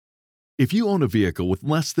If you own a vehicle with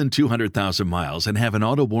less than 200,000 miles and have an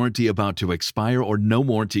auto warranty about to expire or no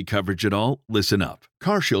warranty coverage at all, listen up.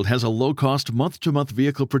 CarShield has a low-cost month-to-month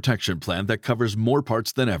vehicle protection plan that covers more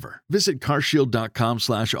parts than ever. Visit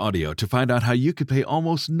carshield.com/audio to find out how you could pay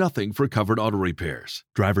almost nothing for covered auto repairs.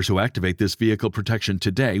 Drivers who activate this vehicle protection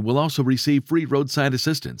today will also receive free roadside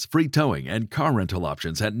assistance, free towing, and car rental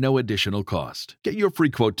options at no additional cost. Get your free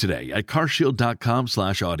quote today at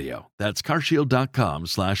carshield.com/audio. That's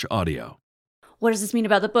carshield.com/audio. What does this mean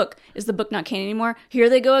about the book? Is the book not canon anymore? Here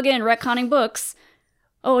they go again, retconning books.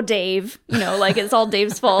 Oh, Dave. Like it's all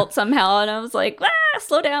Dave's fault somehow. And I was like,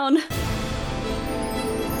 slow down.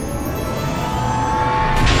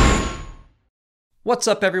 What's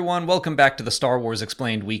up, everyone? Welcome back to the Star Wars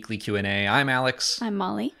Explained Weekly Q&A. I'm Alex. I'm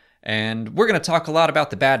Molly. And we're going to talk a lot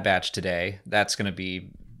about the Bad Batch today. That's going to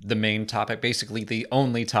be the main topic, basically the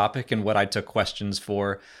only topic and what I took questions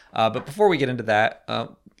for. But before we get into that,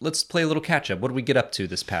 let's play a little catch-up. What did we get up to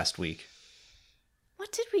this past week?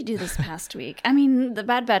 What did we do this past week? I mean, the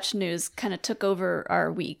Bad Batch news kind of took over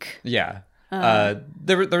our week. Yeah.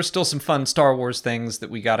 There's still some fun Star Wars things that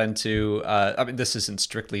we got into. I mean, this isn't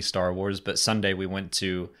strictly Star Wars, but Sunday we went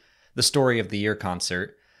to the Story of the Year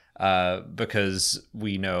concert because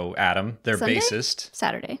we know Adam, their Sunday? bassist.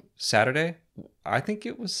 Saturday? I think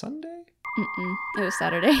it was Sunday? It was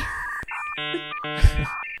Saturday.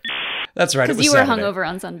 That's right, it was Because you Saturday. were hungover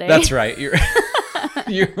on Sunday. That's right. You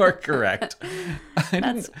are correct.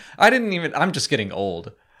 I'm just getting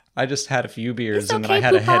old. I just had a few beers and then I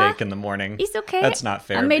had a headache in the morning. It's okay. That's not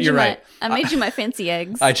fair. I made You're right. I made you my fancy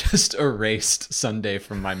eggs. I just erased Sunday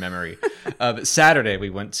from my memory. But Saturday, we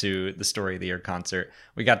went to the Story of the Year concert.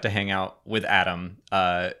 We got to hang out with Adam,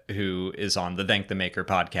 who is on the Thank the Maker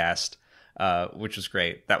podcast, which was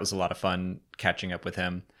great. That was a lot of fun catching up with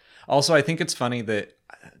him. Also, I think it's funny that,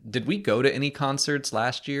 did we go to any concerts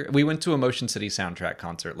last year? We went to a Motion City soundtrack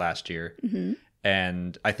concert last year,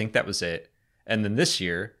 and I think that was it. And then this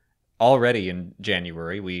year, already in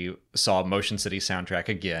January, we saw Motion City soundtrack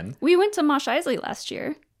again. We went to Mos Eisley last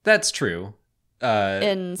year. That's true.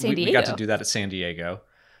 In San Diego. We got to do that at San Diego.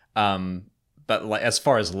 But as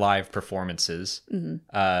far as live performances,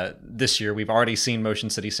 this year we've already seen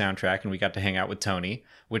Motion City soundtrack, and we got to hang out with Tony,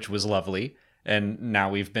 which was lovely. And now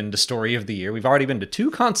we've been to Story of the Year. We've already been to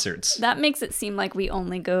 2 concerts. That makes it seem like we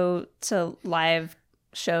only go to live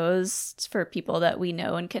shows for people that we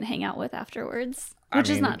know and can hang out with afterwards,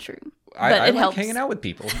 which is not true. I like hanging out with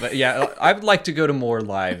people. But yeah, I would like to go to more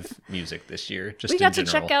live music this year, just in general. We got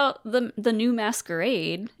to check out the new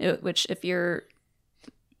Masquerade, which if you're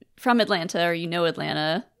from Atlanta or you know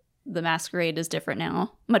Atlanta, the Masquerade is different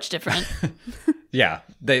now. Much different. Yeah,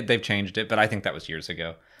 they've changed it, but I think that was years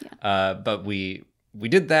ago. Yeah. But we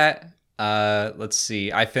did that. Let's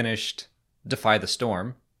see. I finished Defy the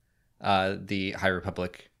Storm, the High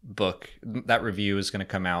Republic book. That review is going to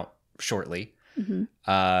come out shortly.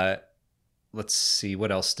 Let's see.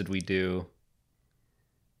 What else did we do?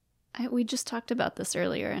 We just talked about this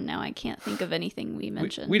earlier, and now I can't think of anything we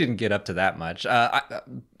mentioned. We didn't get up to that much.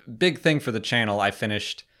 Big thing for the channel, I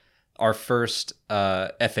finished our first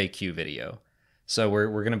FAQ video. So we're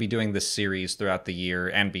going to be doing this series throughout the year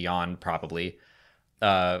and beyond, probably,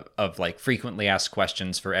 of like frequently asked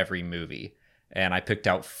questions for every movie. And I picked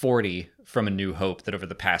out 40 from A New Hope that over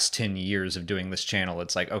the past 10 years of doing this channel,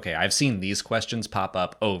 it's like, okay, I've seen these questions pop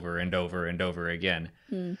up over and over and over again.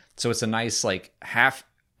 So it's a nice like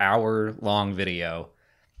half-hour long video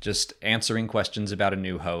just answering questions about A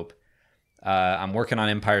New Hope. I'm working on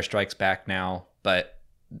Empire Strikes Back now, but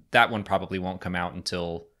that one probably won't come out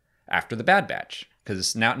until after the Bad Batch,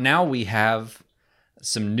 because now we have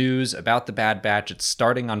some news about the Bad Batch. It's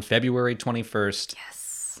starting on February 21st.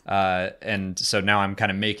 Yes. And so now I'm kind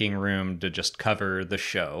of making room to just cover the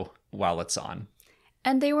show while it's on.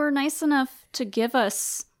 And they were nice enough to give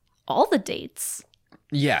us all the dates.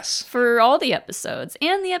 Yes. For all the episodes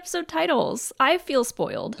and the episode titles. I feel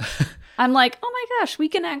spoiled. I'm like, oh my gosh, we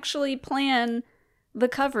can actually plan the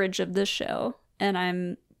coverage of this show. And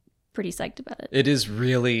I'm pretty psyched about it. It is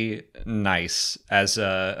really nice as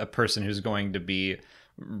a person who's going to be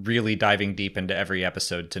really diving deep into every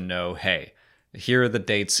episode to know, hey, here are the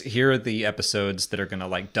dates, here are the episodes that are going to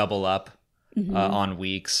like double up on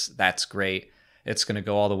weeks. That's great. It's going to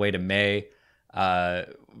go all the way to May,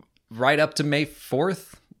 right up to May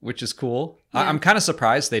 4th, which is cool. Yeah. I'm kind of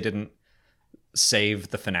surprised they didn't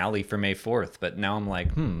save the finale for May 4th, but now I'm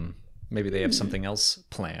like, maybe they have something else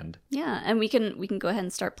planned. Yeah, and we can go ahead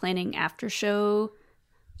and start planning after show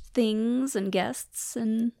things and guests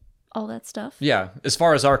and all that stuff. Yeah, as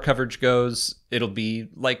far as our coverage goes, it'll be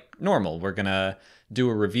like normal. We're going to do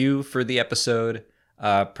a review for the episode.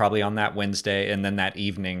 probably on that Wednesday. And then that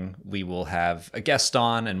evening, we will have a guest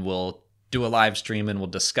on and we'll do a live stream and we'll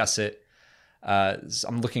discuss it. So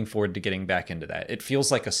I'm looking forward to getting back into that. It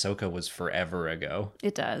feels like Ahsoka was forever ago.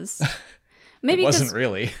 It does. Maybe it wasn't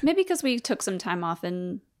really. Maybe because we took some time off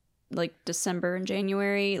in like December and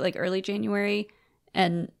January, like early January.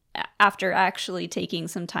 And after actually taking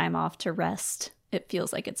some time off to rest, it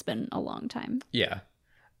feels like it's been a long time. Yeah.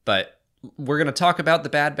 But we're going to talk about the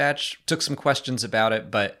Bad Batch. Took some questions about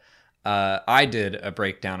it, but I did a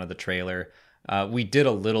breakdown of the trailer. We did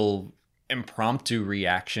a little impromptu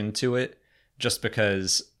reaction to it just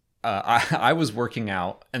because I was working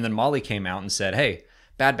out and then Molly came out and said, hey,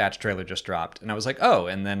 Bad Batch trailer just dropped. And I was like, oh,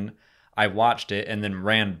 and then I watched it and then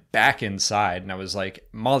ran back inside and I was like,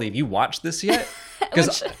 Molly, have you watched this yet?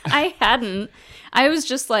 Because I hadn't. I was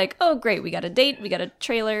just like, oh, great. We got a date. We got a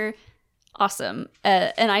trailer. Awesome.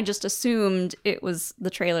 And I just assumed it was the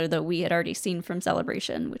trailer that we had already seen from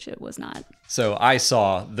Celebration, which it was not. So I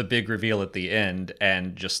saw the big reveal at the end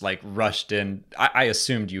and just like rushed in. I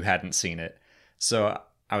assumed you hadn't seen it. So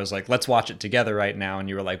I was like, let's watch it together right now. And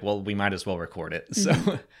you were like, well, we might as well record it.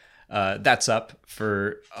 Mm-hmm. So that's up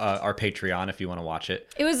for our Patreon if you want to watch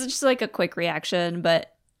it. It was just like a quick reaction,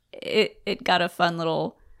 but it got a fun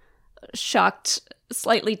little shocked,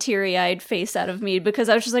 slightly teary-eyed face out of me because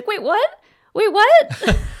I was just like, wait, what?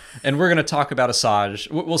 And we're going to talk about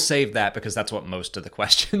Asajj. We'll save that because that's what most of the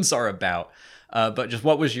questions are about. But just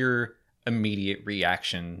what was your immediate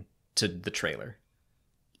reaction to the trailer?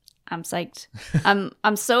 I'm psyched.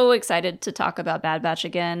 I'm so excited to talk about Bad Batch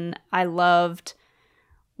again. I loved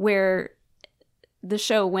where the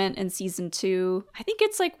show went in season 2. I think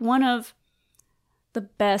it's like one of the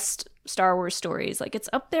best Star Wars stories. Like it's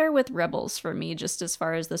up there with Rebels for me, just as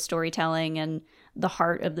far as the storytelling and the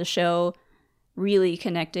heart of the show really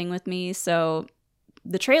connecting with me. So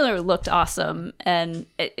the trailer looked awesome and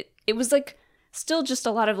it was like still just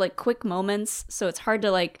a lot of like quick moments. So it's hard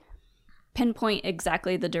to like pinpoint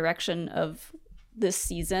exactly the direction of this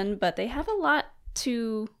season, but they have a lot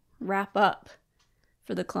to wrap up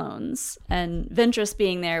for the clones. And Ventress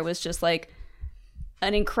being there was just like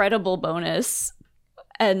an incredible bonus.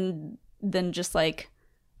 And then just like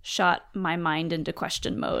shot my mind into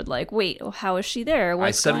question mode. Like, wait, how is she there? What's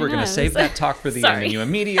I said going we're going to save that talk for the end, and you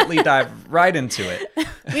immediately dive right into it.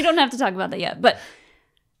 We don't have to talk about that yet. But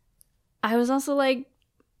I was also like,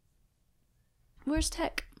 where's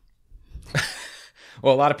Tech?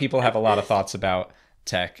 Well, a lot of people have a lot of thoughts about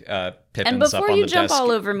Tech. Pippin's and before up on you the jump desk.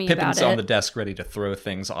 all over me Pippin's about on it, the desk ready to throw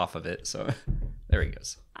things off of it. So there he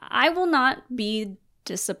goes. I will not be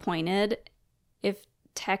disappointed if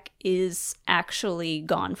Tech is actually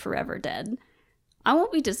gone forever dead. I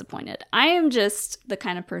won't be disappointed. I am just the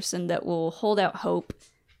kind of person that will hold out hope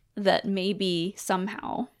that maybe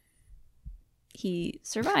somehow he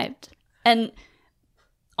survived. And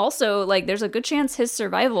also, like, there's a good chance his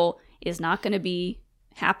survival is not going to be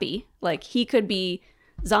happy. Like, he could be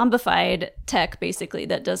zombified Tech, basically,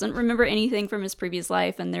 that doesn't remember anything from his previous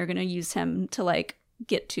life, and they're going to use him to, like,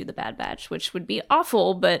 get to the Bad Batch, which would be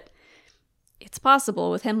awful, but it's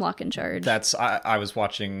possible with Hemlock in charge. I was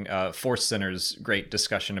watching Force Center's great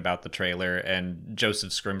discussion about the trailer, and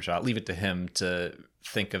Joseph Scrimshaw, leave it to him to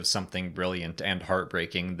think of something brilliant and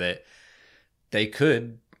heartbreaking that they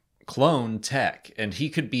could clone Tech, and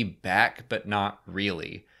he could be back, but not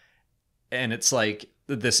really. And it's like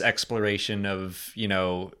this exploration of, you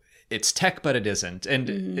know, it's Tech, but it isn't.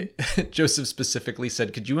 And Joseph specifically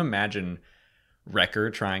said, could you imagine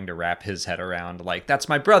Wrecker trying to wrap his head around, like, that's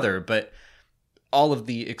my brother, but all of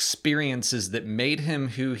the experiences that made him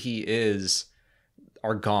who he is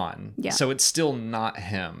are gone. Yeah. So it's still not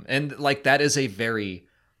him. And like, that is a very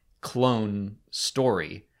clone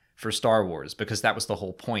story for Star Wars, because that was the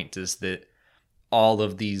whole point, is that all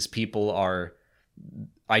of these people are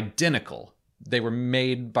identical. They were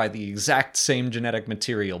made by the exact same genetic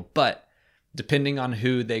material, but depending on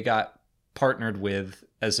who they got partnered with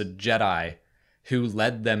as a Jedi who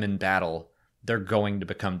led them in battle, they're going to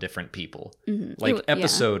become different people. Mm-hmm. Like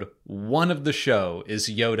episode 1 of the show is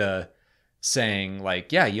Yoda saying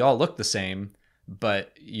like, yeah, you all look the same,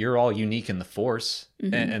 but you're all unique in the Force.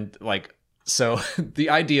 Mm-hmm. And like, so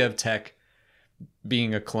the idea of Tech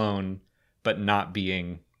being a clone, but not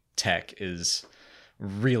being Tech is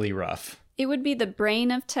really rough. It would be the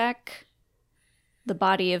brain of Tech, the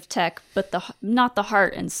body of Tech, but not the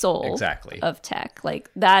heart and soul of Tech.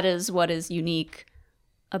 Like, that is what is unique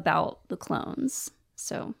about the clones.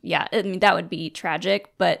 So yeah, I mean, that would be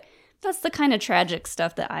tragic, but that's the kind of tragic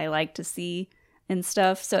stuff that I like to see and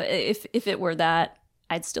stuff. So if it were that,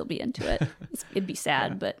 I'd still be into it. It'd be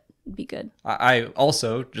sad, but be good. I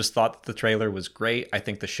also just thought that the trailer was great. I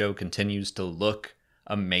think the show continues to look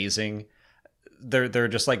amazing. There are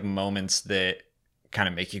just like moments that kind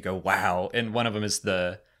of make you go, wow. And one of them is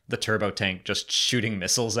the turbo tank just shooting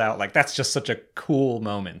missiles out. Like, that's just such a cool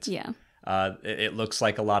moment. Yeah. It looks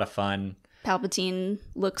like a lot of fun. Palpatine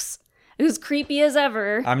looks as creepy as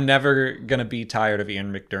ever. I'm never going to be tired of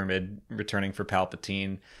Ian McDiarmid returning for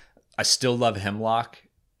Palpatine. I still love Hemlock.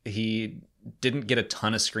 He didn't get a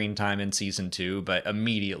ton of screen time in season 2, but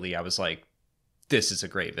immediately I was like, this is a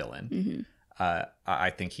great villain. Mm-hmm. I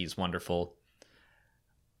think he's wonderful.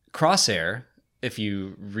 Crosshair, if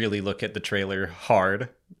you really look at the trailer hard,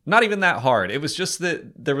 not even that hard. It was just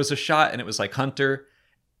that there was a shot and it was like Hunter,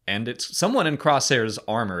 and it's someone in Crosshair's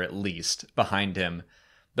armor at least behind him.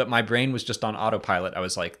 But my brain was just on autopilot. I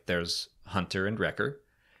was like, there's Hunter and Wrecker.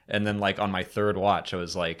 And then like on my third watch, I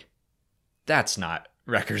was like, that's not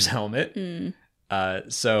Wrecker's helmet.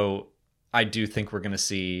 So I do think we're going to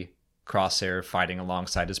see Crosshair fighting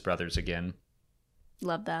alongside his brothers again.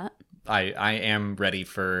 Love that. I am ready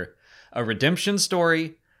for a redemption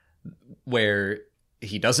story where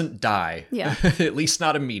he doesn't die. Yeah. At least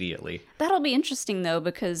not immediately. That'll be interesting, though,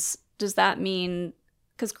 because does that mean...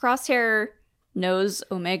 Because Crosshair knows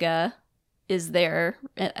Omega is there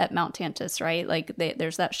at Mount Tantus, right? Like,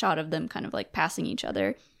 there's that shot of them kind of, like, passing each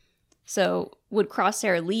other. So would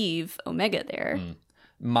Crosshair leave Omega there?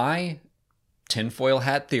 My tinfoil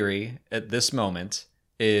hat theory at this moment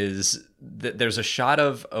is that there's a shot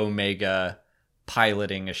of Omega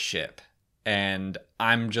piloting a ship, and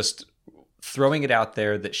I'm just throwing it out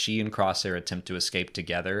there that she and Crosshair attempt to escape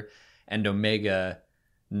together, and Omega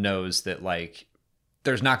knows that, like,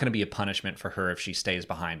 there's not going to be a punishment for her if she stays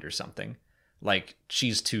behind or something. Like,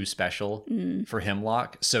 she's too special for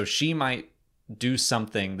Hemlock, so she might do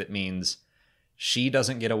something that means she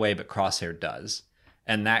doesn't get away, but Crosshair does.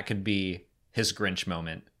 And that could be his Grinch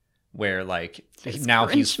moment, where like his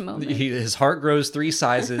heart grows 3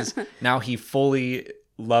 sizes. Now he fully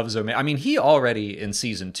loves Omega. I mean, he already in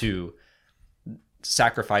season 2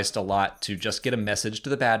 sacrificed a lot to just get a message to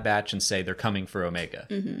the Bad Batch and say they're coming for Omega.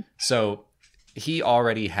 So he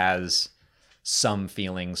already has some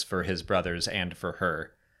feelings for his brothers and for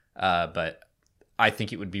her. But I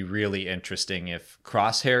think it would be really interesting if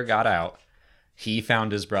Crosshair got out, he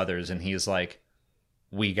found his brothers, and he's like,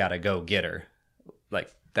 we gotta go get her.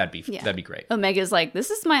 Like, that'd be great. Omega's like,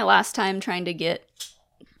 this is my last time trying to get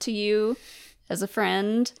to you as a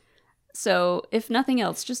friend. So if nothing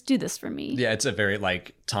else, just do this for me. Yeah, it's a very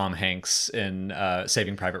like Tom Hanks in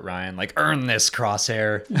Saving Private Ryan, like, earn this,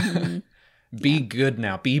 Crosshair. Be good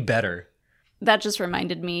now. Be better. That just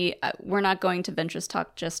reminded me, we're not going to Ventress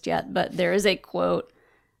talk just yet, but there is a quote,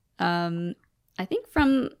 I think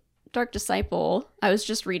from Dark Disciple. I was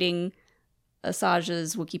just reading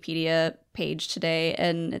Asajj's Wikipedia page today,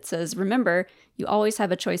 and it says, remember, you always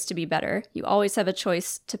have a choice to be better. You always have a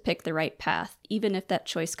choice to pick the right path, even if that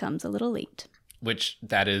choice comes a little late. Which,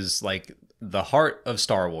 that is like the heart of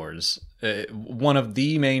Star Wars. One of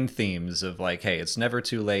the main themes of like, hey, it's never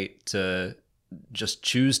too late to just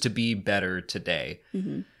choose to be better today.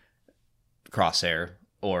 Crosshair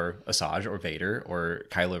or Asajj or Vader or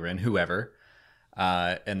Kylo Ren, whoever.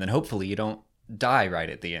 And then hopefully you don't die right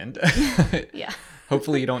at the end. Yeah.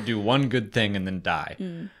 Hopefully you don't do one good thing and then die.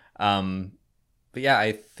 But yeah,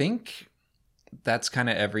 I think that's kind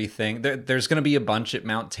of everything. There's going to be a bunch at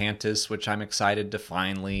Mount Tantus, which I'm excited to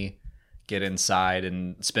finally get inside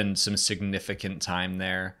and spend some significant time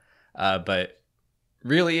there. But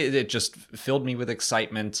really, it just filled me with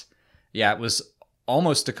excitement. Yeah, it was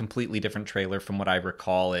almost a completely different trailer from what I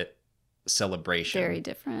recall at Celebration. Very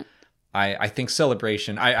different. I think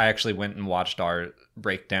Celebration, I actually went and watched our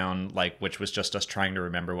breakdown, like, which was just us trying to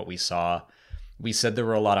remember what we saw. We said there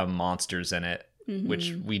were a lot of monsters in it,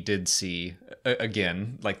 which we did see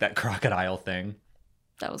again, like that crocodile thing.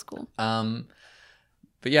 That was cool.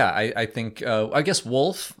 But yeah, I think, I guess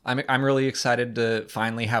Wolf, I'm really excited to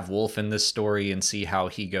finally have Wolf in this story and see how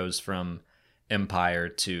he goes from Empire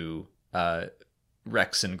to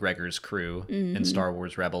Rex and Gregor's crew in Star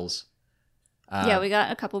Wars Rebels. Yeah, we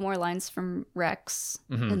got a couple more lines from Rex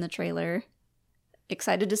in the trailer.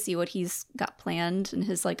 Excited to see what he's got planned in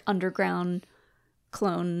his like underground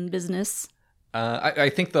clone business. I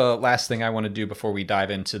think the last thing I want to do before we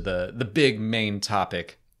dive into the big main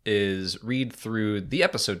topic is read through the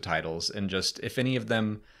episode titles, and just if any of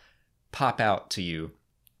them pop out to you,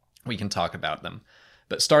 we can talk about them.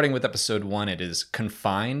 But starting with episode 1, it is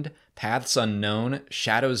Confined, Paths Unknown,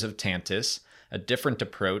 Shadows of Tantus, A Different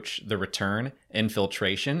Approach, The Return,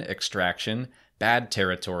 Infiltration, Extraction, Bad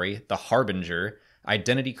Territory, The Harbinger,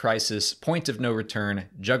 Identity Crisis, Point of No Return,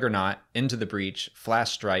 Juggernaut, Into the Breach,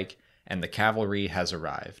 Flash Strike, and the Cavalry has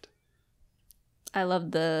arrived. I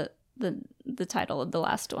love the title of the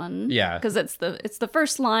last one. Yeah. Because it's the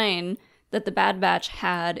first line that the Bad Batch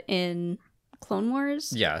had in Clone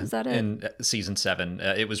Wars. Yeah. Is that it? In season 7.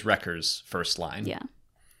 It was Wrecker's first line. Yeah.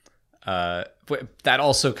 That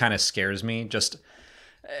also kind of scares me. Just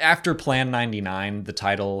after Plan 99, the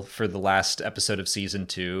title for the last episode of season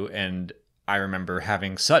 2, and I remember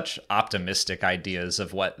having such optimistic ideas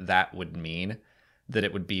of what that would mean, that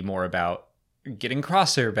it would be more about getting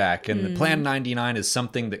Crosshair back, and the Plan 99 is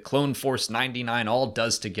something that Clone Force 99 all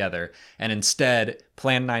does together, and instead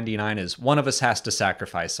Plan 99 is one of us has to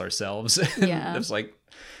sacrifice ourselves. Yeah. It's like,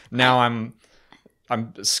 now I'm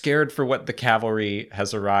scared for what the Cavalry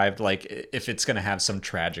has arrived, like if it's going to have some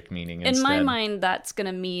tragic meaning instead. In my mind, that's going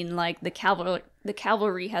to mean like the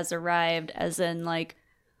cavalry has arrived, as in like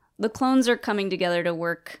the clones are coming together to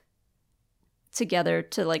work together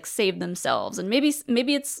to like save themselves, and maybe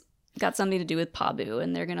it's got something to do with Pabu,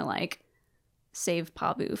 and they're gonna like save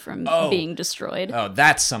Pabu from being destroyed. Oh,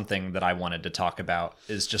 that's something that I wanted to talk about,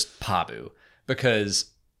 is just Pabu,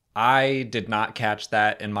 because I did not catch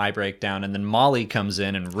that in my breakdown, and then Molly comes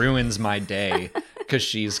in and ruins my day because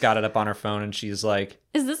she's got it up on her phone and she's like,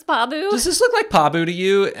 "Is this Pabu? Does this look like Pabu to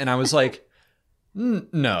you?" And I was like,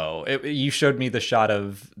 "No." You showed me the shot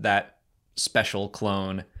of that special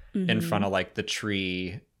clone in front of like the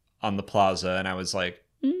tree on the plaza, and I was like,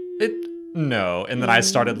 no. And then I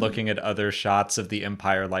started looking at other shots of the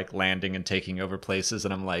Empire like landing and taking over places,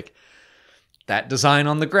 and I'm like, that design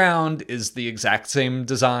on the ground is the exact same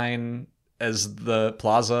design as the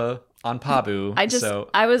plaza on Pabu.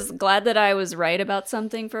 I was glad that I was right about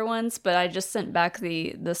something for once, but I just sent back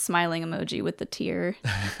the smiling emoji with the tear.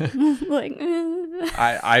 Like,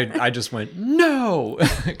 I just went, no.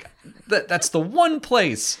 That's the one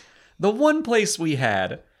place we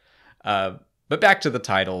had. But back to the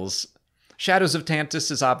titles. Shadows of Tantus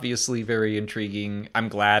is obviously very intriguing. I'm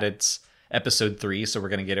glad it's episode 3, so we're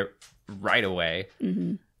going to get it right away.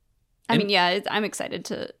 Mm-hmm. I'm excited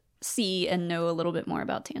to see and know a little bit more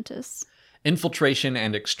about Tantus. Infiltration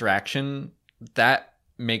and Extraction, that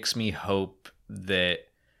makes me hope that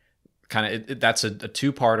that's a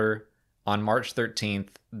two-parter on March 13th,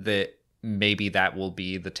 that maybe that will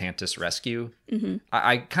be the Tantus rescue. Mm-hmm.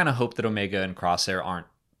 I kind of hope that Omega and Crosshair aren't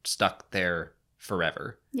stuck there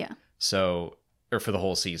forever. Yeah. So, or for the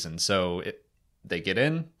whole season. So they get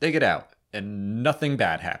in, they get out, and nothing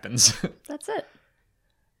bad happens. That's it.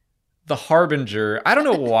 The Harbinger, I don't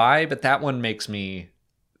know why, but that one makes me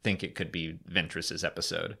think it could be Ventress's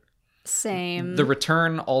episode. Same. The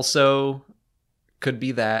Return also could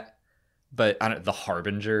be that, but the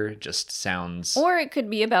Harbinger just sounds... Or it could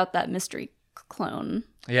be about that mystery clone.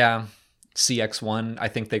 Yeah. CX1, I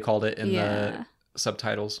think they called it in the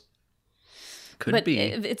subtitles. Could be.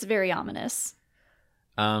 It's very ominous.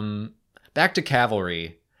 Back to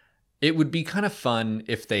Cavalry. It would be kind of fun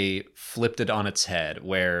if they flipped it on its head,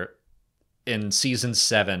 where in season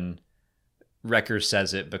 7, Wrecker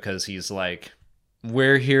says it because he's like,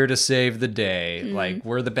 we're here to save the day. Mm. Like,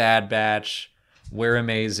 we're the Bad Batch. We're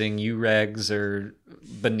amazing. You regs are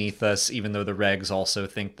beneath us, even though the regs also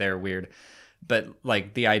think they're weird. But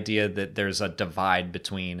like the idea that there's a divide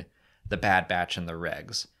between the Bad Batch and the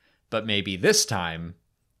regs. But maybe this time,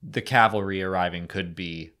 the Cavalry arriving could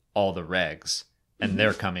be all the regs, and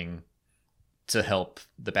they're coming to help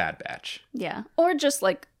the Bad Batch. Yeah. Or just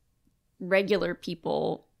like regular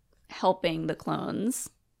people helping the clones.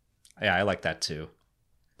 Yeah, I like that too.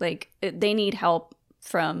 Like, they need help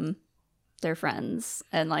from their friends,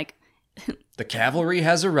 and like... The Cavalry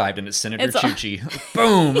has arrived, and it's Senator Chuchi.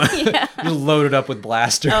 Boom! Yeah. Just loaded up with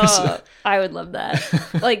blasters. Oh, I would love that.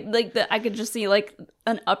 I could just see like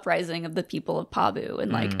an uprising of the people of Pabu,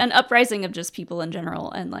 and like an uprising of just people in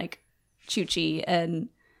general, and like Chuchi and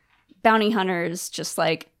bounty hunters just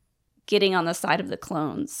like getting on the side of the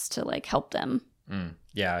clones to like help them.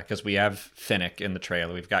 Yeah, because we have Finnick in the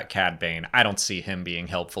trailer. We've got Cad Bane. I don't see him being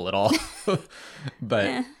helpful at all.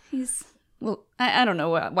 But he's... Well, I don't know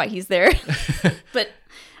why he's there, but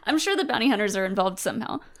I'm sure the bounty hunters are involved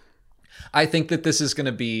somehow. I think that this is going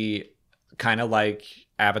to be kind of like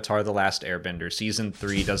Avatar: The Last Airbender. Season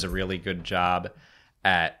 3 does a really good job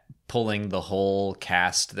at pulling the whole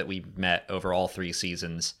cast that we've met over all 3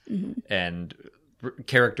 seasons, and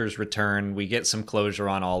characters return. We get some closure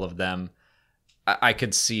on all of them. I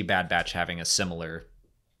could see Bad Batch having a similar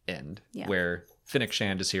end, where Finnick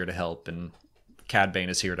Shand is here to help, and Cad Bane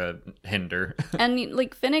is here to hinder. And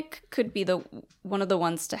like Finnick could be one of the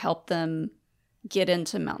ones to help them get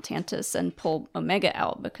into Mount Tantus and pull Omega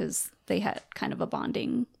out because they had kind of a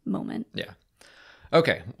bonding moment. Yeah.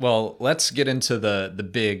 Okay, well, let's get into the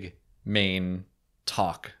big main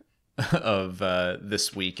talk of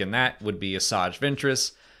this week, and that would be Asajj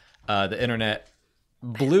Ventress. The internet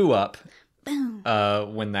blew up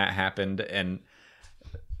when that happened, and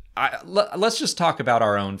let's just talk about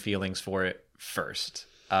our own feelings for it first,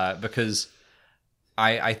 because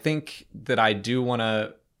I think that I do want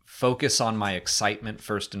to focus on my excitement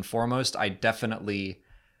first and foremost. I definitely...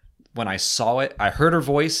 When I saw it, I heard her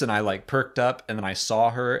voice and I like perked up, and then I saw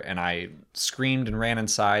her and I screamed and ran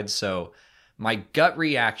inside. So my gut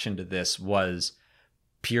reaction to this was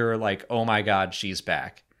pure like, oh my God, she's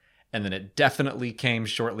back. And then it definitely came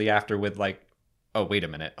shortly after with like, oh, wait a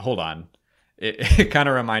minute, hold on. It kind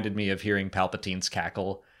of reminded me of hearing Palpatine's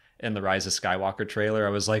cackle in the Rise of Skywalker trailer.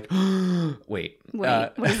 I was like, wait,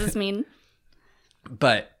 what does this mean?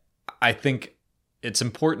 But I think it's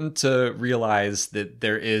important to realize that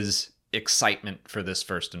there is excitement for this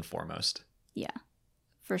first and foremost. Yeah,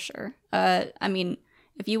 for sure. I mean,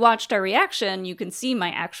 if you watched our reaction, you can see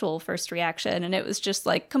my actual first reaction, and it was just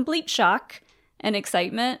like complete shock and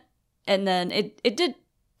excitement. And then it did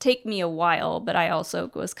take me a while, but I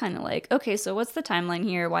also was kind of like, okay, so what's the timeline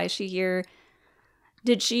here? Why is she here?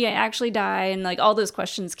 Did she actually die? And like all those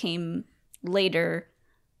questions came later.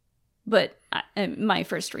 But my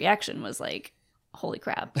first reaction was like, holy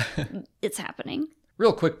crap, it's happening.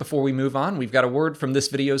 Real quick before we move on, we've got a word from this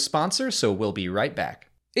video's sponsor, so we'll be right back.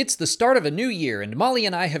 It's the start of a new year, and Molly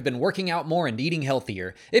and I have been working out more and eating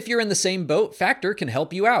healthier. If you're in the same boat, Factor can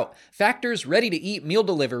help you out. Factor's ready-to-eat meal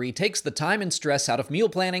delivery takes the time and stress out of meal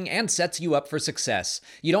planning and sets you up for success.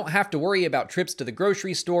 You don't have to worry about trips to the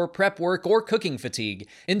grocery store, prep work, or cooking fatigue.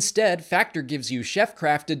 Instead, Factor gives you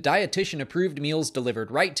chef-crafted, dietitian-approved meals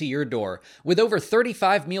delivered right to your door. With over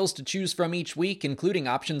 35 meals to choose from each week, including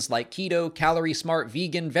options like keto, calorie-smart,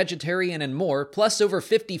 vegan, vegetarian, and more, plus over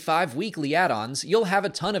 55 weekly add-ons, you'll have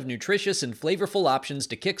a ton of nutritious and flavorful options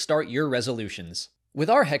to kickstart your resolutions. With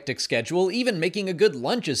our hectic schedule, even making a good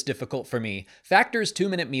lunch is difficult for me. Factor's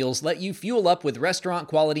 2-minute meals let you fuel up with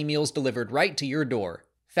restaurant-quality meals delivered right to your door.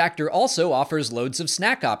 Factor also offers loads of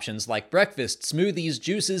snack options like breakfast, smoothies,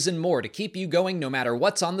 juices, and more to keep you going no matter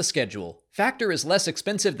what's on the schedule. Factor is less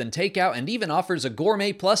expensive than takeout and even offers a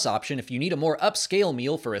Gourmet Plus option if you need a more upscale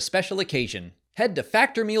meal for a special occasion. Head to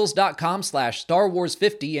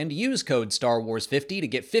factormeals.com/StarWars50 and use code StarWars50 to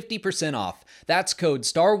get 50% off. That's code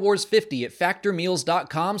StarWars50 at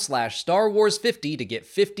factormeals.com/StarWars50 to get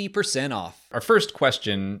 50% off. Our first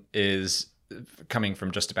question is coming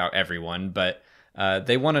from just about everyone, but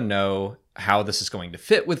they want to know how this is going to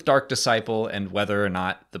fit with Dark Disciple and whether or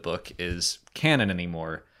not the book is canon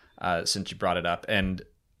anymore, since you brought it up. And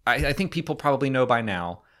I think people probably know by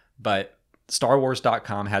now, but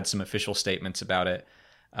StarWars.com had some official statements about it.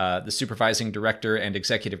 The supervising director and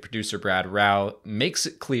executive producer Brad Rau makes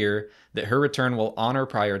it clear that her return will honor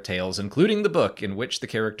prior tales, including the book in which the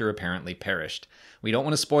character apparently perished. We don't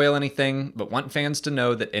want to spoil anything, but want fans to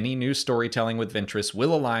know that any new storytelling with Ventress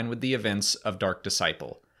will align with the events of Dark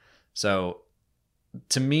Disciple. So,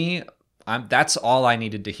 to me, that's all I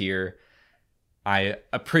needed to hear. I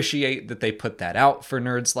appreciate that they put that out for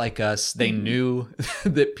nerds like us. They knew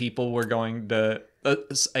that people were going to,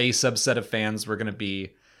 a subset of fans were going to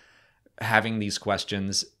be having these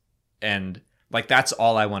questions. And like, that's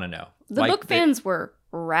all I want to know. The book fans were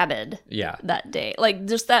rabid that day. Like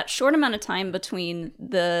just that short amount of time between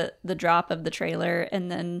the drop of the trailer and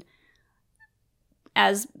then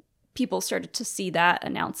as people started to see that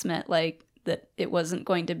announcement, like, that it wasn't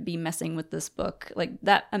going to be messing with this book. Like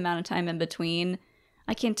that amount of time in between,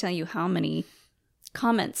 I can't tell you how many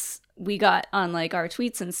comments we got on like our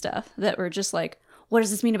tweets and stuff that were just like, what does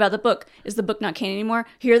this mean about the book? Is the book not canon anymore?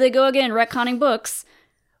 Here they go again, retconning books.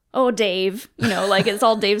 Oh, Dave, like it's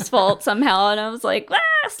all Dave's fault somehow. And I was like,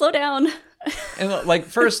 slow down. And like,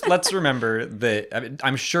 first, let's remember that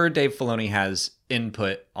I'm sure Dave Filoni has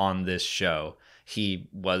input on this show. He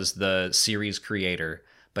was the series creator,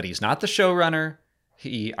 but he's not the showrunner.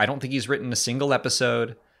 I don't think he's written a single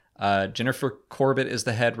episode. Jennifer Corbett is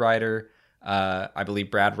the head writer. I believe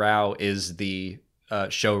Brad Rau is the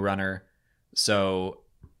showrunner. So,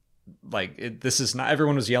 like, this is not...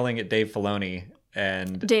 Everyone was yelling at Dave Filoni,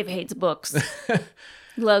 and... Dave hates books.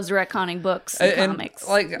 He loves retconning books and comics.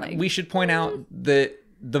 Like, we should point out that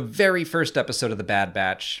the very first episode of The Bad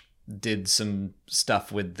Batch did some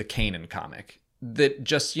stuff with the Kanan comic that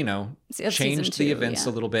just, changed the events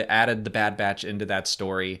a little bit, added the Bad Batch into that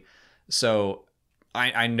story. So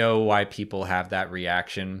I know why people have that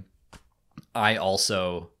reaction. I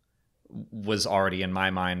also was already in my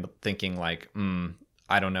mind thinking like,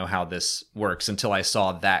 I don't know how this works, until I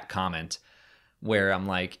saw that comment where I'm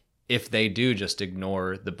like, if they do just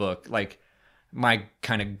ignore the book, like my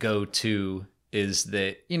kind of go-to is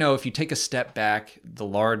that, you know, if you take a step back, the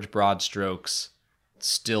large broad strokes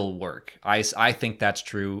still work. I think that's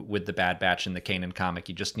true with the Bad Batch and the Kanan comic.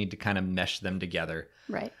 You just need to kind of mesh them together.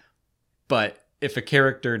 Right. But if a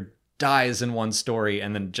character dies in one story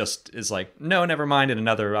and then just is like, no, never mind in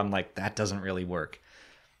another, I'm like, that doesn't really work.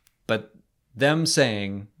 But them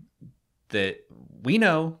saying that we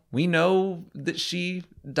know that she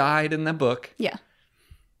died in the book. Yeah.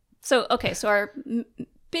 So, okay, so our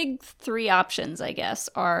big three options, I guess,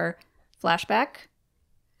 are flashback,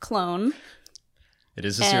 clone. It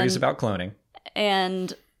is a series about cloning.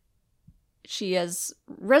 And she is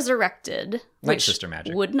resurrected. Night Sister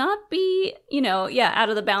magic. Would not be, out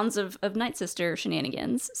of the bounds of Night Sister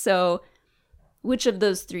shenanigans. So, which of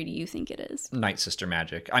those three do you think it is? Night Sister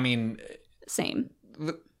magic. I mean... Same.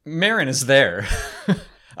 Marin is there.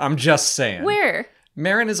 I'm just saying. Where?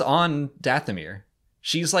 Marin is on Dathomir.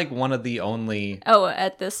 She's like one of the only... Oh,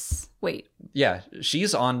 at this... Wait. Yeah,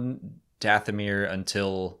 she's on Dathomir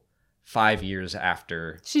until 5 years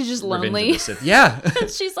after... She's just Revenge of lonely. the Sith. Yeah.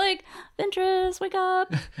 She's like, Ventress, wake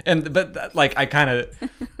up. But I kind of...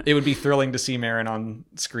 It would be thrilling to see Marin on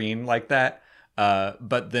screen like that.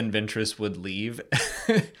 But then Ventress would leave.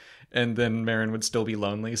 And then Marin would still be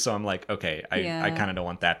lonely. So I'm like, okay, I kind of don't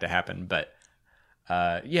want that to happen. But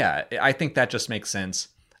I think that just makes sense.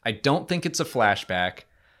 I don't think it's a flashback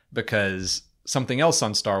because something else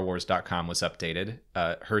on StarWars.com was updated,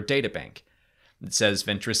 her databank. It says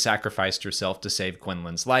Ventress sacrificed herself to save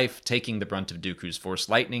Quinlan's life, taking the brunt of Dooku's Force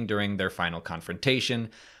lightning during their final confrontation,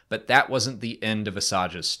 but that wasn't the end of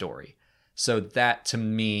Asajj's story. So that, to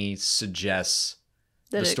me, suggests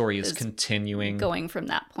that the story is continuing. Going from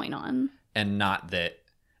that point on. And not that...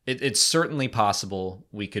 It's certainly possible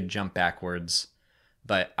we could jump backwards,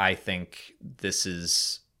 but I think this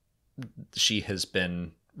is... She has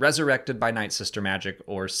been resurrected by Night Sister magic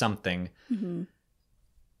or something. Mm-hmm.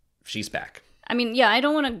 She's back. I mean, yeah, I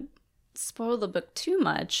don't want to spoil the book too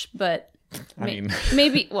much, but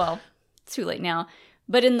maybe, well, it's too late now.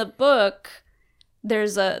 But in the book,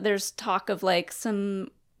 there's talk of like some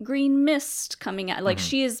green mist coming out. Like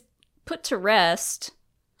she is put to rest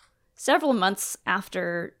several months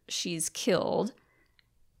after she's killed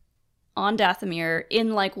on Dathomir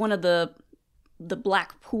in like one of the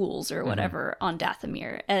black pools or whatever on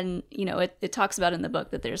Dathomir. And, it talks about in the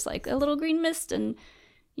book that there's like a little green mist and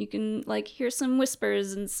you can like hear some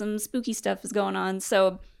whispers and some spooky stuff is going on.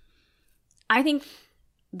 So I think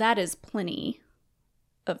that is plenty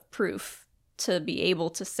of proof to be able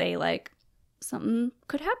to say like something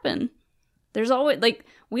could happen. There's always like,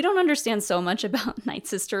 we don't understand so much about Night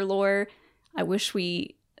Sister lore. I wish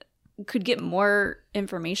we could get more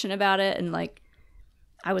information about it. And like,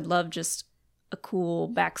 I would love just a cool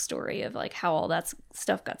backstory of like how all that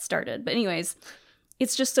stuff got started. But anyways,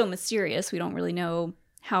 it's just so mysterious. We don't really know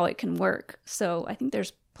how it can work. So I think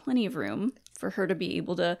there's plenty of room for her to be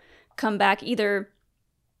able to come back either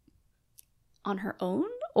on her own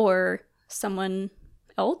or someone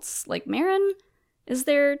else like Marin is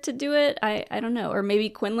there to do it. I don't know. Or maybe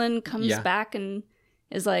Quinlan comes back and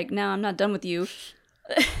is like, no, I'm not done with you.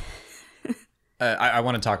 I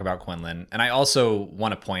want to talk about Quinlan. And I also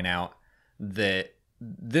want to point out that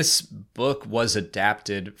this book was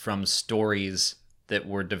adapted from stories that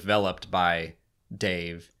were developed by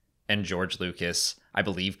Dave and George Lucas. I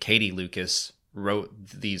believe Katie Lucas wrote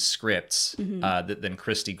these scripts that then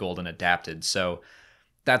Christy Golden adapted. So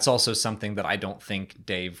that's also something that I don't think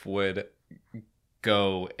Dave would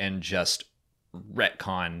go and just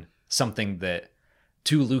retcon something that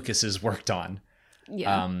two Lucases worked on.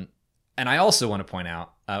 Yeah. And I also want to point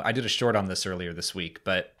out, I did a short on this earlier this week,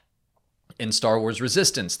 but in Star Wars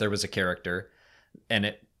Resistance, there was a character,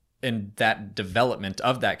 and in that development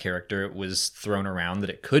of that character, it was thrown around that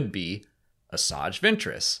it could be Asajj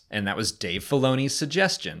Ventress, and that was Dave Filoni's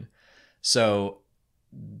suggestion. So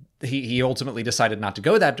he ultimately decided not to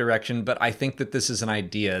go that direction, but I think that this is an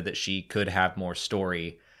idea that she could have more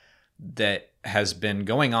story that has been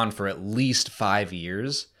going on for at least 5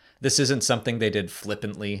 years. This isn't something they did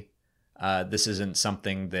flippantly. This isn't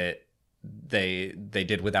something that they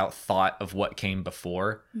did without thought of what came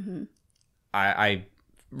before. Mm-hmm. I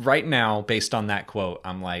right now, based on that quote,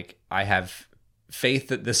 I'm like, I have faith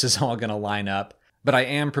that this is all going to line up, but I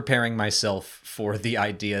am preparing myself for the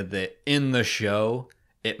idea that in the show,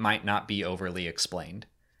 it might not be overly explained.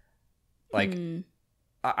 Like,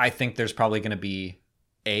 I think there's probably going to be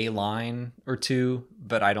a line or two,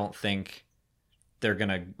 but I don't think they're going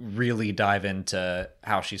to really dive into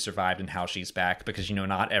how she survived and how she's back, because, you know,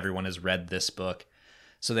 not everyone has read this book.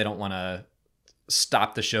 So they don't want to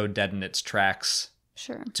stop the show dead in its tracks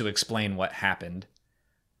to explain what happened.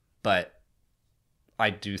 But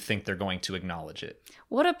I do think they're going to acknowledge it.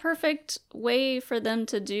 What a perfect way for them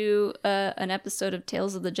to do an episode of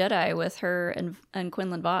Tales of the Jedi with her and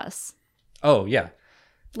Quinlan Vos. Oh, yeah.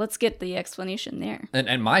 Let's get the explanation there.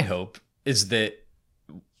 And my hope is that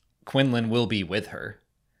Quinlan will be with her,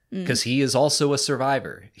 because he is also a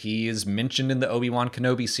survivor. He is mentioned in the Obi-Wan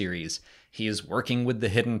Kenobi series. He is working with the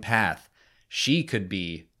Hidden Path. She could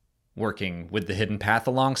be working with the Hidden Path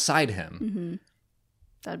alongside him.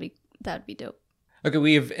 That'd be dope. Okay,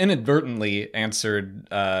 we have inadvertently answered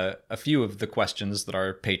a few of the questions that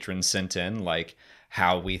our patrons sent in, like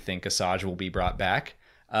how we think Asajj will be brought back.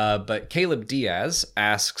 But Caleb Diaz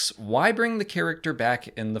asks, why bring the character back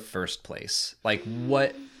in the first place? Like,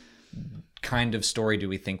 what kind of story do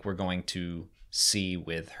we think we're going to see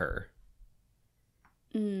with her?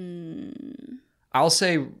 I'll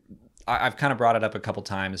say, I've kind of brought it up a couple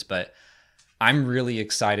times, but I'm really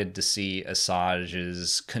excited to see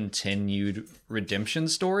Asajj's continued redemption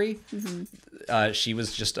story. She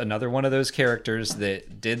was just another one of those characters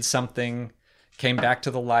that did something, came back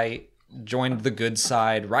to the light, joined the good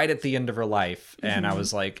side right at the end of her life. And I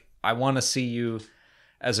was like, I want to see you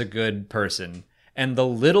as a good person. And the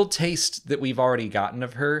little taste that we've already gotten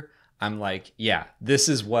of her, I'm like, yeah, this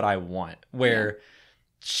is what I want. Where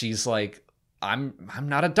she's like, I'm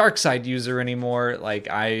not a dark side user anymore. Like,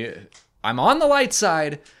 I'm on the light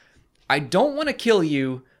side. I don't want to kill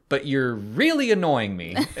you, but you're really annoying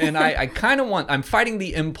me. And I kind of I'm fighting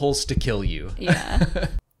the impulse to kill you. Yeah.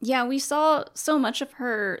 Yeah, we saw so much of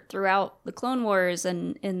her throughout the Clone Wars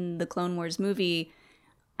and in the Clone Wars movie.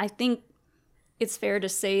 I think it's fair to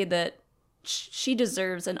say that she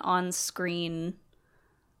deserves an on-screen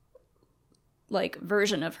like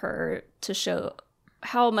version of her to show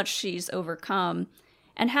how much she's overcome,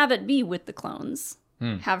 and have it be with the clones.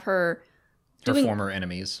 Have her doing, her former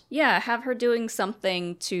enemies. Yeah, have her doing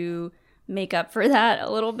something to make up for that a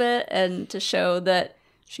little bit, and to show that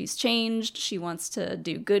she's changed. She wants to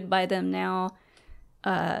do good by them now.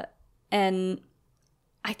 And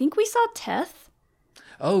I think we saw Teth.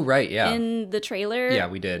 Oh, right, yeah. In the trailer. Yeah,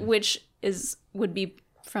 we did. Which would be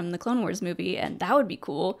from the Clone Wars movie, and that would be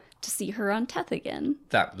cool to see her on Teth again.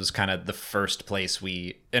 That was kind of the first place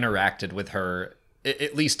we interacted with her,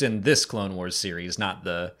 at least in this Clone Wars series, not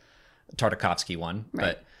the Tartakovsky one. Right.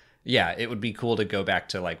 But yeah, it would be cool to go back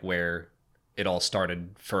to like where it all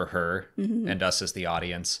started for her and us as the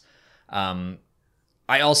audience. I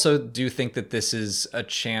also do think that this is a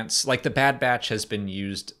chance, like the Bad Batch has been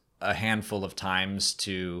used a handful of times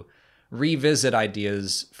to revisit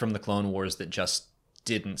ideas from the Clone Wars that just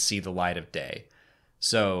didn't see the light of day.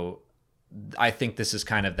 So I think this is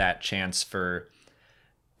kind of that chance for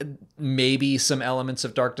maybe some elements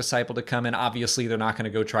of Dark Disciple to come in. Obviously, they're not going to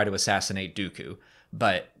go try to assassinate Dooku,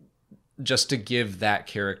 but just to give that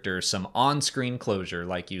character some on-screen closure,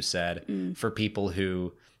 like you said, for people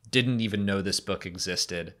who didn't even know this book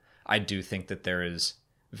existed. I do think that there is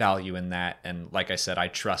value in that. And like I said, I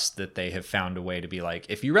trust that they have found a way to be like,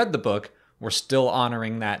 if you read the book, we're still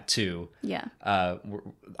honoring that too. Yeah.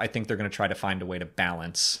 I think they're going to try to find a way to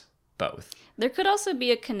balance both. There could also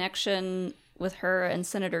be a connection with her and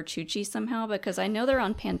Senator Chuchi somehow, because I know they're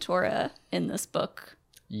on Pantora in this book.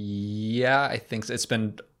 Yeah, I think so.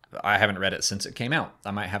 I haven't read it since it came out.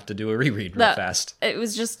 I might have to do a reread real fast. It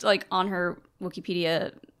was just like on her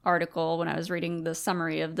Wikipedia article when I was reading the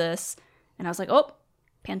summary of this, and I was like, oh,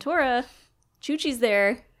 Pantora, Chuchi's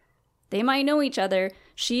there. They might know each other.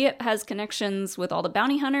 She has connections with all the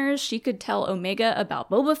bounty hunters. She could tell Omega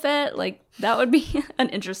about Boba Fett. Like, that would be an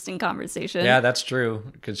interesting conversation. Yeah, that's true,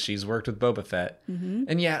 because she's worked with Boba Fett.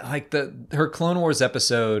 And yeah, like her Clone Wars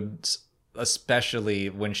episodes, especially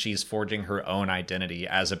when she's forging her own identity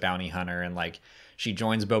as a bounty hunter, and like she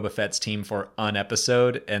joins Boba Fett's team for an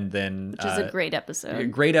episode, and then which is a great episode. A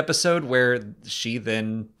great episode where she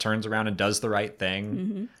then turns around and does the right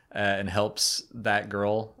thing and helps that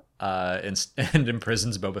girl and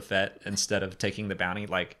imprisons Boba Fett instead of taking the bounty.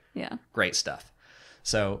 Like, yeah, great stuff.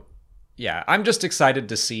 So yeah, I'm just excited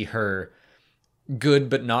to see her good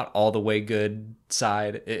but not all the way good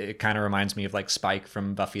side. It kind of reminds me of like Spike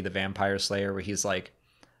from Buffy the Vampire Slayer, where he's like,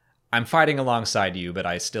 I'm fighting alongside you, but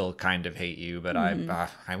I still kind of hate you, but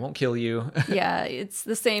I won't kill you. Yeah, it's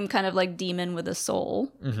the same kind of like demon with a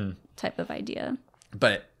soul type of idea.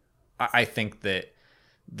 But I think that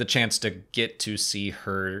the chance to get to see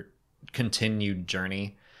her continued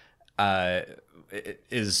journey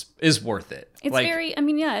is worth it. It's like, very, I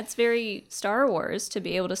mean, yeah, it's very Star Wars to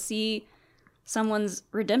be able to see someone's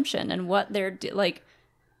redemption and what they're like.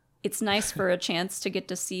 It's nice for a chance to get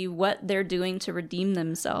to see what they're doing to redeem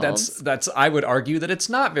themselves. That's. I would argue that it's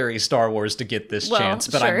not very Star Wars to get this chance,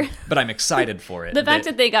 but sure. I'm excited for it. The fact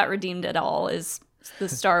that they got redeemed at all is the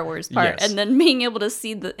Star Wars part, Yes. and then being able to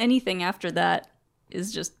see anything after that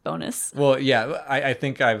is just bonus. Well, yeah, I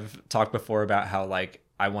think I've talked before about how like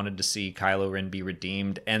I wanted to see Kylo Ren be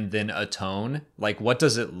redeemed and then atone. Like, what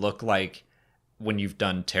does it look like when you've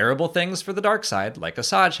done terrible things for the dark side, like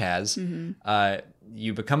Asajj has? Mm-hmm.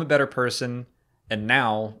 You become a better person, and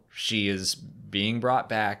now she is being brought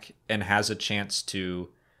back and has a chance to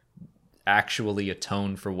actually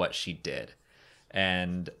atone for what she did.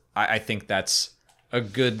 And I think that's a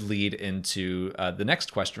good lead into the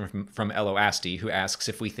next question from Elo Asti, who asks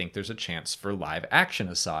if we think there's a chance for live action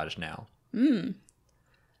Asajj now. And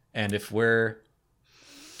if we're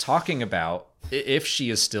talking about if she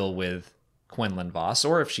is still with Quinlan Vos,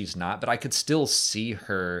 or if she's not, but I could still see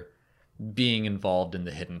her being involved in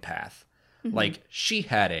the hidden path. Mm-hmm. Like, she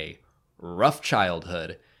had a rough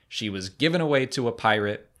childhood. She was given away to a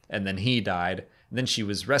pirate, and then he died. And then she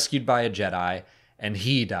was rescued by a Jedi, and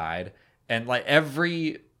he died. And like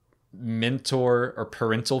every mentor or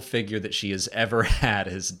parental figure that she has ever had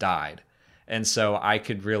has died. And so I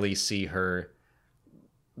could really see her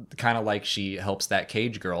kind of like she helps that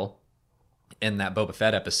cage girl in that Boba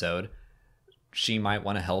Fett episode. She might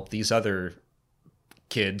want to help these other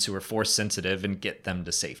kids who are force sensitive and get them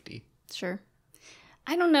to safety. Sure.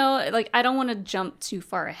 I don't know. Like, I don't want to jump too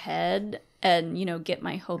far ahead and, get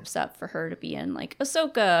my hopes up for her to be in like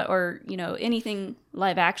Ahsoka or, anything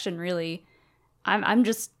live action really. I'm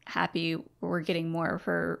just happy we're getting more of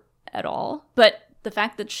her at all. But the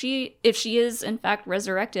fact that if she is in fact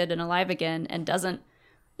resurrected and alive again and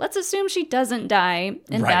let's assume she doesn't die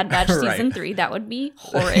in Bad Batch season 3. That would be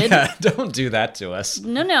horrid. Yeah, don't do that to us.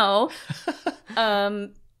 No.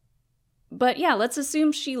 But yeah, let's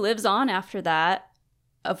assume she lives on after that.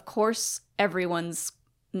 Of course, everyone's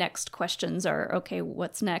next questions are, okay,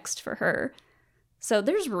 what's next for her? So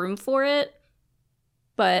there's room for it,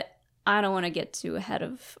 but I don't want to get too ahead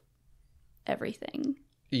of everything.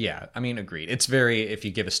 Yeah, I mean, agreed. It's if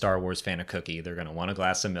you give a Star Wars fan a cookie, they're going to want a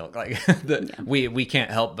glass of milk. Like, we can't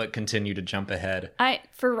help but continue to jump ahead.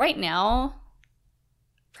 For right now,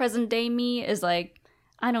 present day me is like,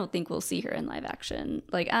 I don't think we'll see her in live action.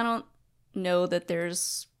 Like, I don't know that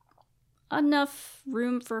there's enough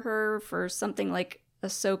room for her for something like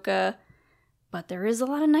Ahsoka, but there is a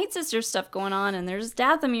lot of Night Sister stuff going on, and there's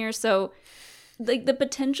Dathomir, so like the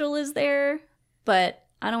potential is there, but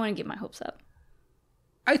I don't want to get my hopes up.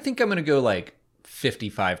 I think I'm going to go like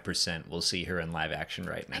 55% we'll see her in live action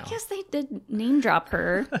right now. I guess they did name drop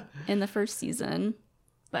her in the first season,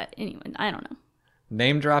 but anyway, I don't know.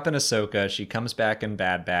 Name drop in Ahsoka, she comes back in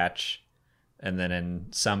Bad Batch, and then in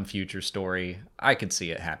some future story, I could see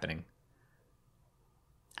it happening.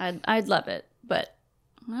 I'd love it, but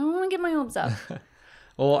I don't want to get my hopes up.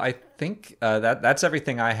 Well, I think that's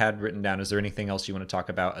everything I had written down. Is there anything else you want to talk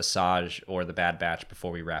about Asajj or the Bad Batch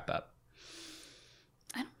before we wrap up?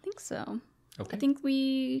 I don't think so. Okay. I think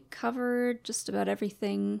we covered just about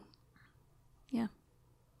everything. Yeah.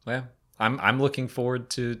 Well, I'm looking forward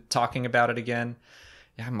to talking about it again.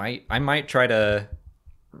 Yeah, I might try to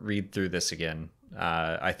read through this again.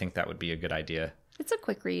 I think that would be a good idea. It's a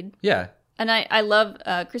quick read. Yeah. And I love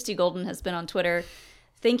Christy Golden has been on Twitter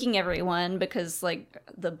thanking everyone because like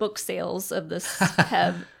the book sales of this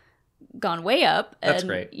have gone way up. That's and,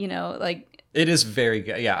 great. Like it is very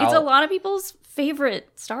good. Yeah. It's a lot of people's favorite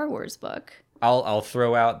Star Wars book. I'll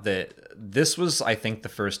throw out that this was, I think, the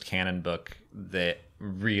first canon book that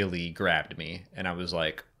really grabbed me. And I was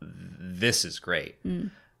like, this is great.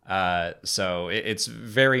 So it's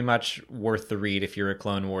very much worth the read if you're a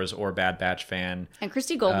Clone Wars or Bad Batch fan. And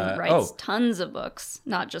Christy Golden writes tons of books,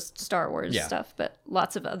 not just Star Wars stuff, but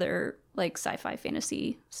lots of other like sci-fi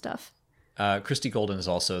fantasy stuff. Christy Golden is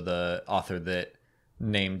also the author that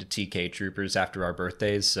named TK Troopers after our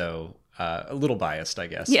birthdays, so a little biased, I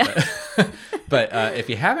guess. Yeah. But if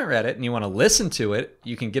you haven't read it and you want to listen to it,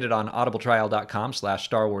 you can get it on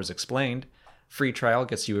audibletrial.com/Star Wars Explained. Free trial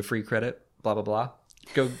gets you a free credit, blah, blah, blah.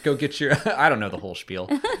 Go get your, I don't know the whole spiel.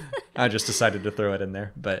 I just decided to throw it in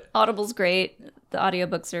there, but Audible's great. The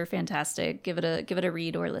audiobooks are fantastic. Give it a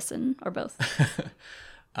read or listen or both.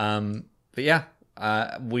 But yeah,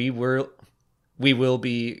 we will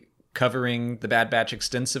be covering the Bad Batch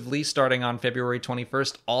extensively starting on February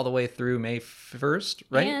 21st all the way through May 1st,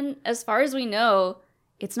 right? And as far as we know,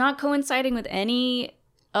 it's not coinciding with any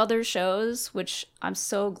other shows, which I'm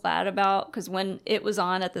so glad about, because when it was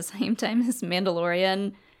on at the same time as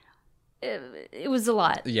Mandalorian, it was a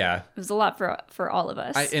lot. Yeah. It was a lot for all of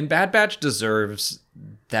us. And Bad Batch deserves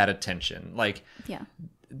that attention. Like, yeah.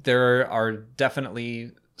 There are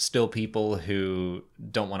definitely still people who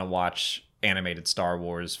don't want to watch animated Star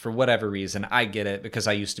Wars for whatever reason. I get it, because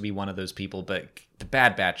I used to be one of those people, but the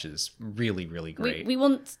Bad Batch is really, really great. We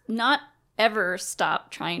will not ever stop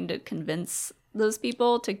trying to convince those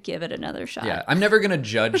people to give it another shot. Yeah, I'm never going to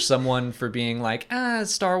judge someone for being like,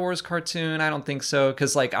 Star Wars cartoon, I don't think so,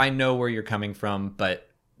 because like I know where you're coming from, but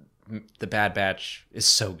the Bad Batch is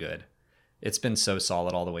so good. It's been so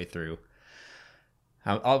solid all the way through.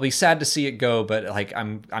 I'll be sad to see it go, but like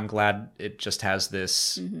I'm glad it just has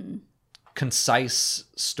this concise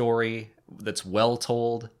story that's well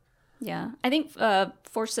told. Yeah, I think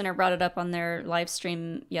Force Center brought it up on their live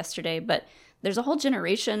stream yesterday, but there's a whole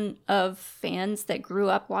generation of fans that grew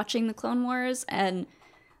up watching the Clone Wars, and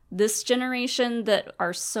this generation that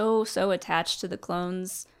are so attached to the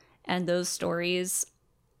clones and those stories,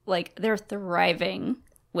 like they're thriving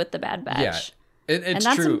with the Bad Batch. Yeah. It's and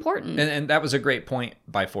that's true. important. And that was a great point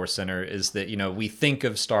by Force Center, is that, you know, we think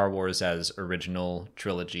of Star Wars as original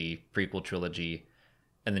trilogy, prequel trilogy,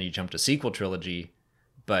 and then you jump to sequel trilogy.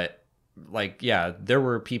 But like, yeah, there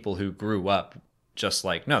were people who grew up just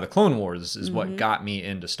like, no, the Clone Wars is what got me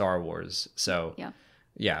into Star Wars. So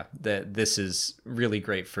yeah, this is really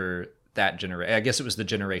great for that generation. I guess it was the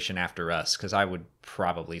generation after us, because I would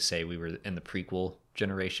probably say we were in the prequel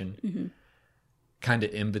generation. Kind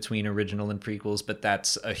of in between original and prequels, but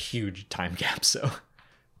that's a huge time gap, so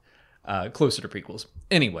closer to prequels.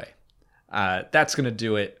 Anyway, that's going to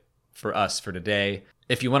do it for us for today.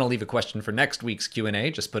 If you want to leave a question for next week's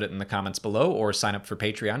Q&A, just put it in the comments below, or sign up for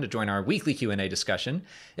Patreon to join our weekly Q&A discussion.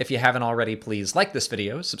 If you haven't already, please like this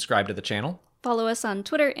video, subscribe to the channel. Follow us on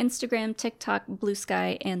Twitter, Instagram, TikTok, Blue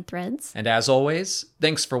Sky, and Threads. And as always,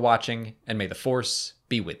 thanks for watching, and may the Force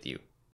be with you.